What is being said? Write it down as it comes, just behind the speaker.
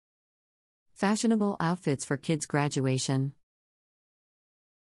Fashionable outfits for kids' graduation.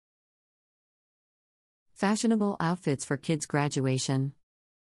 Fashionable outfits for kids' graduation.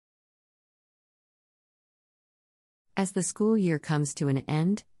 As the school year comes to an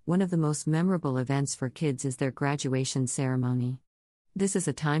end, one of the most memorable events for kids is their graduation ceremony. This is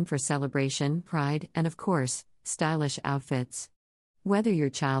a time for celebration, pride, and of course, stylish outfits. Whether your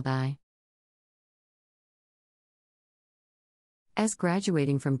child is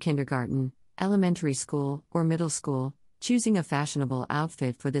graduating from kindergarten, elementary school, or middle school, choosing a fashionable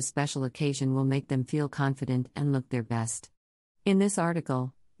outfit for this special occasion will make them feel confident and look their best. In this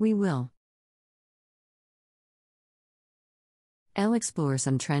article, we will explore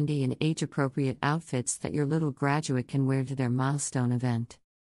some trendy and age-appropriate outfits that your little graduate can wear to their milestone event.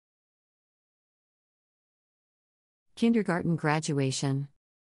 Kindergarten graduation.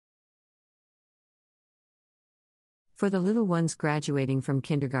 For the little ones graduating from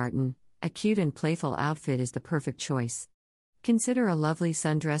kindergarten, a cute and playful outfit is the perfect choice. Consider a lovely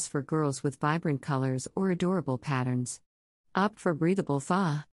sundress for girls with vibrant colors or adorable patterns. Opt for breathable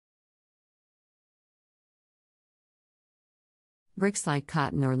bricks like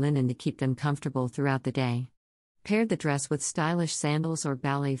cotton or linen to keep them comfortable throughout the day. Pair the dress with stylish sandals or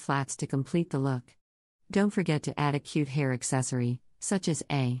ballet flats to complete the look. Don't forget to add a cute hair accessory, such as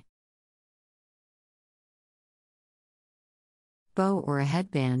a bow or a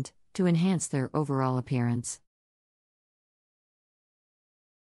headband, to enhance their overall appearance.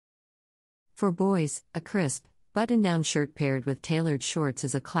 For boys, a crisp, button-down shirt paired with tailored shorts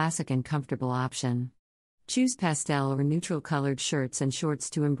is a classic and comfortable option. Choose pastel or neutral-colored shirts and shorts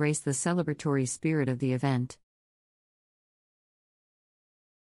to embrace the celebratory spirit of the event.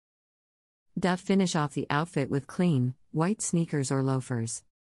 Finish off the outfit with clean, white sneakers or loafers.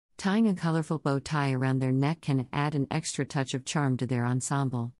 Tying a colorful bow tie around their neck can add an extra touch of charm to their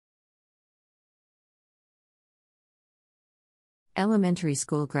ensemble. Elementary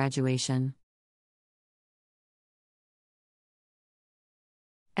school graduation.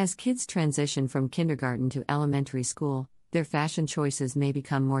 As kids transition from kindergarten to elementary school, their fashion choices may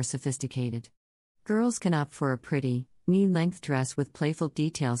become more sophisticated. Girls can opt for a pretty, knee-length dress with playful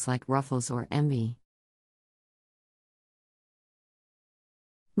details like ruffles or embellishments.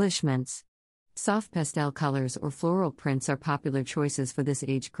 Soft pastel colors or floral prints are popular choices for this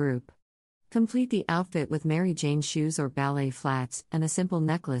age group. Complete the outfit with Mary Jane shoes or ballet flats and a simple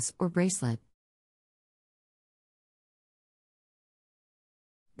necklace or bracelet.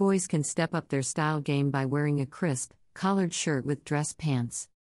 Boys can step up their style game by wearing a crisp, collared shirt with dress pants.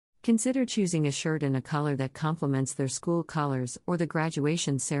 Consider choosing a shirt in a color that complements their school colors or the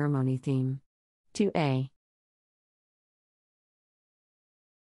graduation ceremony theme. A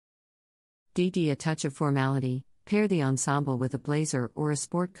touch of formality, pair the ensemble with a blazer or a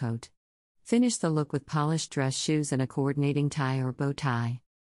sport coat. Finish the look with polished dress shoes and a coordinating tie or bow tie.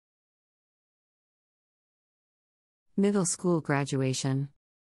 Middle school graduation.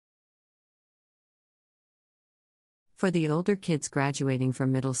 For the older kids graduating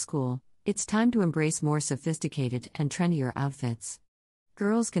from middle school, it's time to embrace more sophisticated and trendier outfits.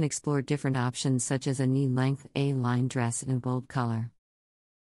 Girls can explore different options such as a knee-length A-line dress in a bold color,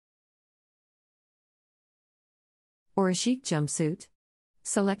 or a chic jumpsuit.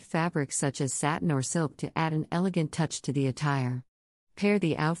 Select fabrics such as satin or silk to add an elegant touch to the attire. Pair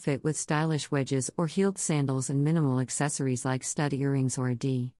the outfit with stylish wedges or heeled sandals and minimal accessories like stud earrings or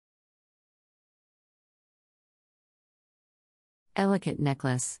a elegant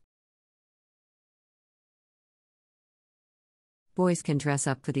necklace. Boys can dress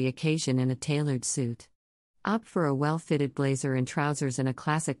up for the occasion in a tailored suit. Opt for a well-fitted blazer and trousers in a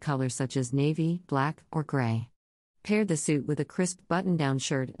classic color such as navy, black, or gray. Pair the suit with a crisp button-down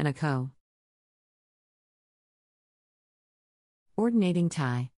shirt and a coordinating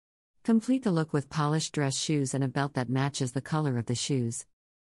tie. Complete the look with polished dress shoes and a belt that matches the color of the shoes.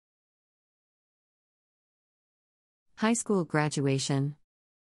 High school graduation.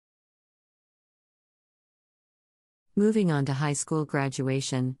 Moving on to high school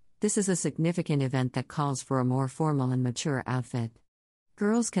graduation, this is a significant event that calls for a more formal and mature outfit.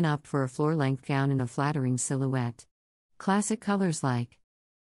 Girls can opt for a floor-length gown in a flattering silhouette. Classic colors like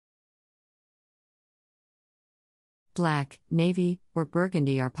black, navy, or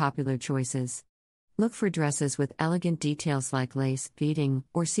burgundy are popular choices. Look for dresses with elegant details like lace, beading,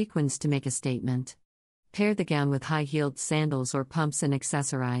 or sequins to make a statement. Pair the gown with high-heeled sandals or pumps and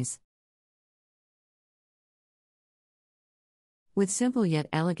accessorize with simple yet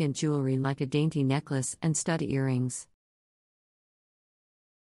elegant jewelry like a dainty necklace and stud earrings.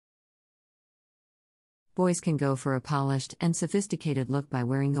 Boys can go for a polished and sophisticated look by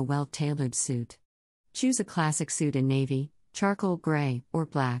wearing a well-tailored suit. Choose a classic suit in navy, charcoal gray, or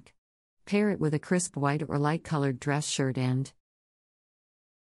black. Pair it with a crisp white or light-colored dress shirt and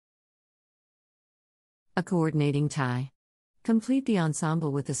a coordinating tie. Complete the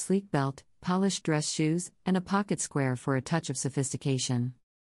ensemble with a sleek belt, polished dress shoes, and a pocket square for a touch of sophistication.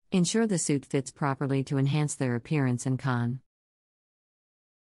 Ensure the suit fits properly to enhance their appearance and confidence.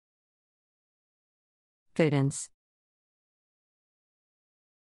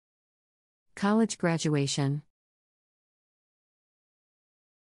 College graduation.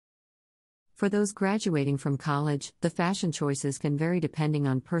 For those graduating from college, the fashion choices can vary depending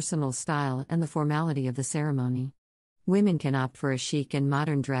on personal style and the formality of the ceremony. Women can opt for a chic and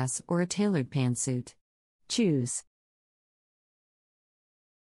modern dress or a tailored pantsuit. Choose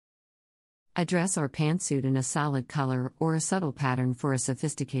a dress or pantsuit in a solid color or a subtle pattern for a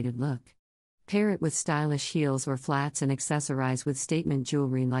sophisticated look. Pair it with stylish heels or flats and accessorize with statement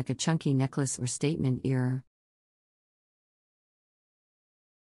jewelry like a chunky necklace or statement earring.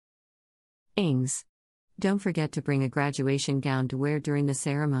 Don't forget to bring a graduation gown to wear during the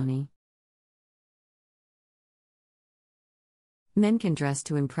ceremony. Men can dress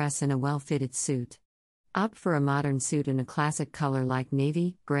to impress in a well-fitted suit. Opt for a modern suit in a classic color like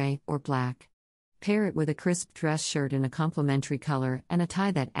navy, gray, or black. Pair it with a crisp dress shirt in a complementary color and a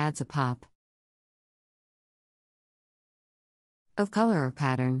tie that adds a pop of color or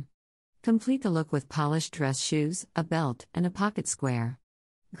pattern. Complete the look with polished dress shoes, a belt, and a pocket square.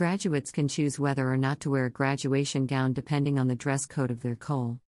 Graduates can choose whether or not to wear a graduation gown depending on the dress code of their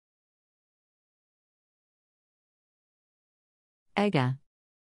college.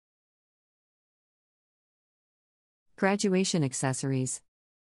 Graduation accessories.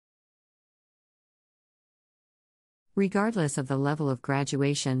 Regardless of the level of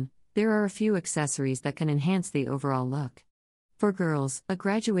graduation, there are a few accessories that can enhance the overall look. For girls, a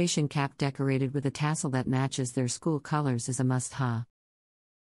graduation cap decorated with a tassel that matches their school colors is a must-have.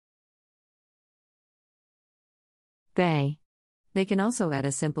 They can also add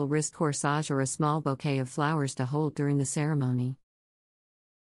a simple wrist corsage or a small bouquet of flowers to hold during the ceremony.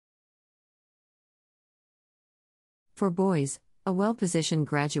 For boys, a well-positioned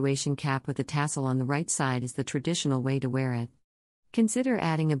graduation cap with a tassel on the right side is the traditional way to wear it. Consider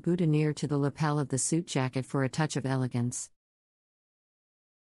adding a boutonniere to the lapel of the suit jacket for a touch of elegance.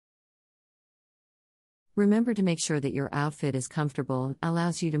 Remember to make sure that your outfit is comfortable and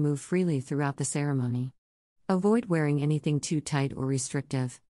allows you to move freely throughout the ceremony. Avoid wearing anything too tight or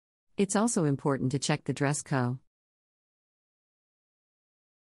restrictive. It's also important to check the dress code.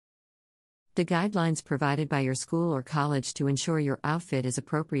 The guidelines provided by your school or college to ensure your outfit is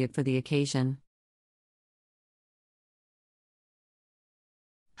appropriate for the occasion.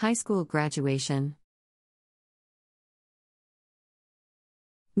 High school graduation.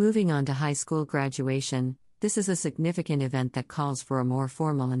 Moving on to high school graduation, this is a significant event that calls for a more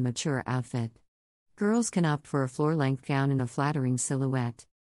formal and mature outfit. Girls can opt for a floor-length gown in a flattering silhouette.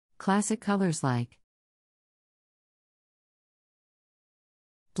 Classic colors like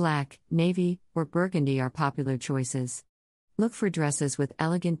black, navy, or burgundy are popular choices. Look for dresses with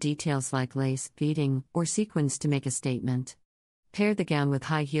elegant details like lace, beading, or sequins to make a statement. Pair the gown with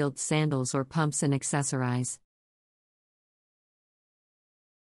high-heeled sandals or pumps and accessorize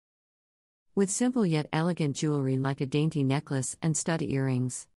with simple yet elegant jewelry like a dainty necklace and stud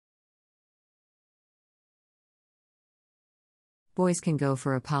earrings. Boys can go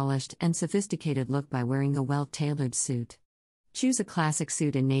for a polished and sophisticated look by wearing a well-tailored suit. Choose a classic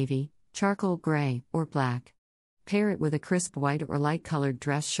suit in navy, charcoal gray, or black. Pair it with a crisp white or light-colored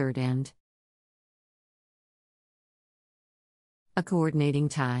dress shirt and a coordinating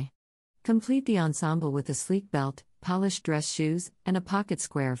tie. Complete the ensemble with a sleek belt, polished dress shoes, and a pocket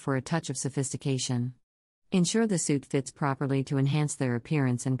square for a touch of sophistication. Ensure the suit fits properly to enhance their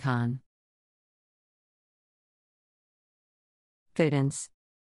appearance and confidence.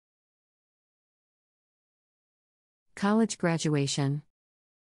 College graduation.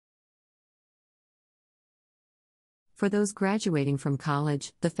 For those graduating from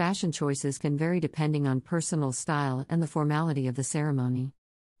college, the fashion choices can vary depending on personal style and the formality of the ceremony.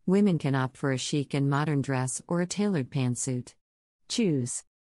 Women can opt for a chic and modern dress or a tailored pantsuit. Choose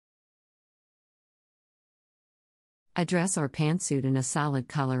a dress or pantsuit in a solid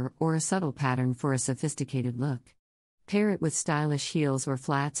color or a subtle pattern for a sophisticated look. Pair it with stylish heels or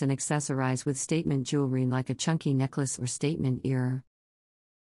flats and accessorize with statement jewelry like a chunky necklace or statement earring.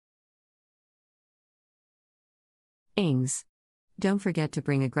 Don't forget to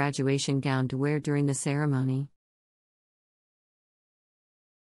bring a graduation gown to wear during the ceremony.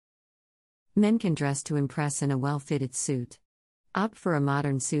 Men can dress to impress in a well-fitted suit. Opt for a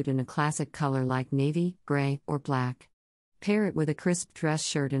modern suit in a classic color like navy, gray, or black. Pair it with a crisp dress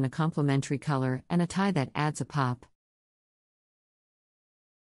shirt in a complementary color and a tie that adds a pop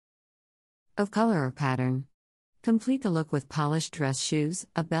of color or pattern. Complete the look with polished dress shoes,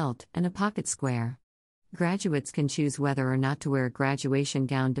 a belt, and a pocket square. Graduates can choose whether or not to wear a graduation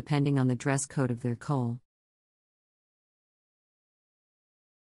gown depending on the dress code of their cole.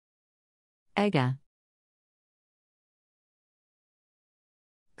 EGA.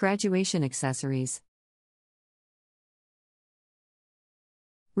 Graduation accessories.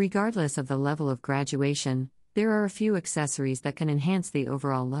 Regardless of the level of graduation, there are a few accessories that can enhance the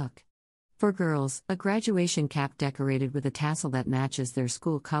overall look. For girls, a graduation cap decorated with a tassel that matches their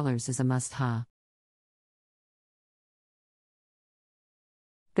school colors is a must-have.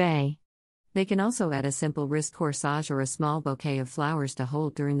 They can also add a simple wrist corsage or a small bouquet of flowers to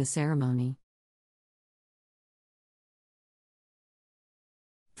hold during the ceremony.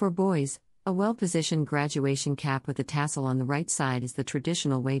 For boys, a well-positioned graduation cap with a tassel on the right side is the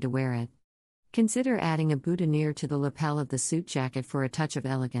traditional way to wear it. Consider adding a boutonniere to the lapel of the suit jacket for a touch of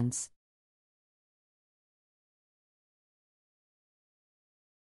elegance.